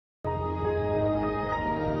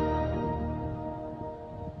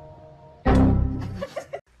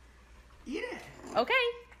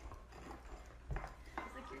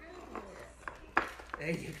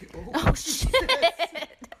Oh shit!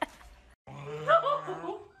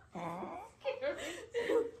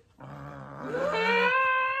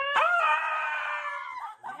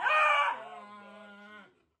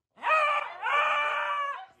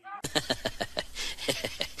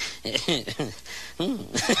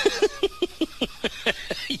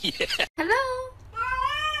 Yeah. Hello?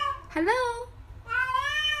 Hello?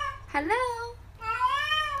 Hello?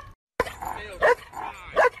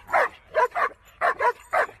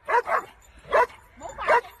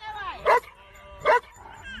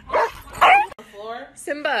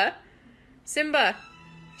 Simba, Simba,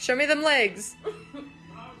 show me them legs.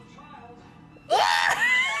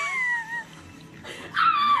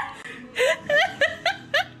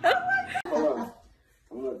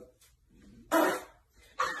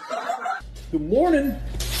 Good morning.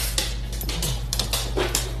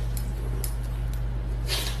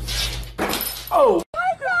 Oh.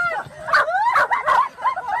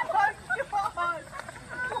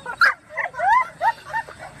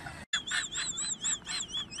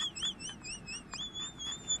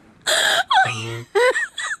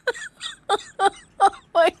 Oh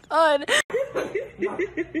my god.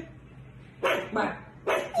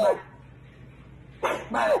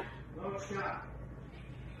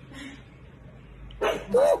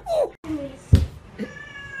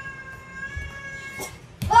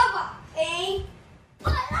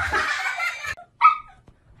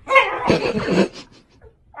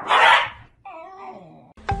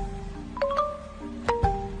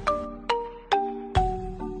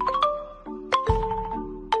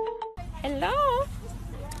 Hello?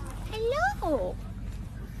 Hello?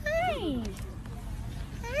 Hi.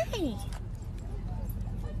 Hi.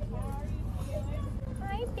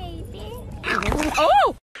 Hi, baby.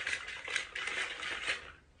 Oh!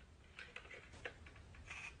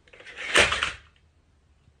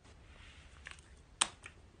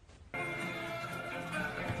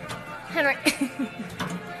 Henry.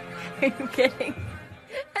 Are you kidding?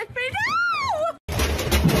 Henry, no!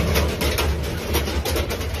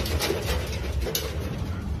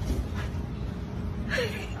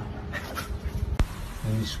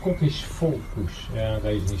 En die Scottish Folkpoes. Ja,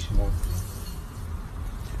 deze is niet zo mooi.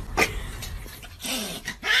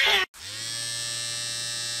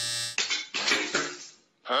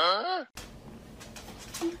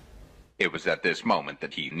 It was at this moment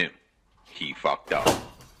that he knew. He fucked up.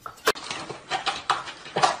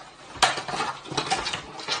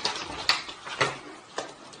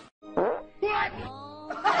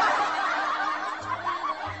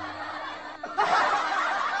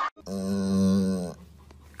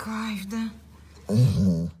 Kajde.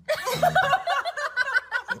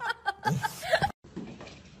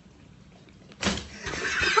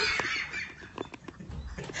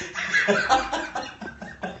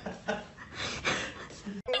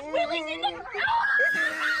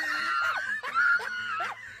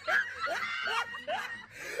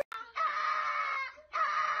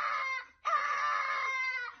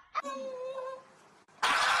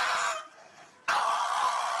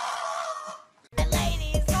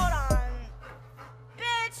 Ladies, hold on.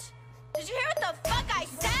 Bitch, did you hear what the fuck I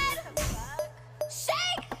said?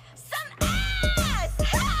 Shake some ass!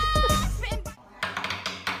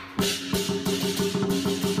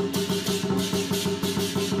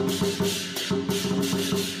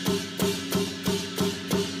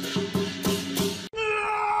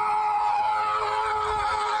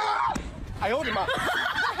 I owed him up.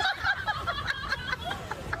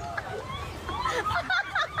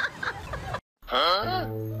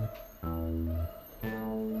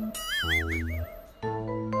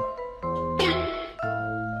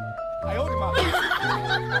 I owed him up.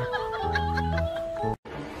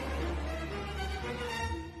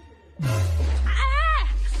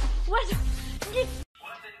 What?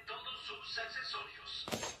 Guarden todos sus accesorios.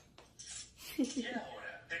 Y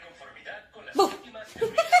ahora, de conformidad con las últimas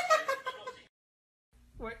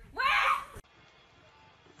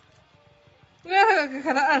Voy a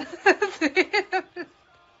dejar a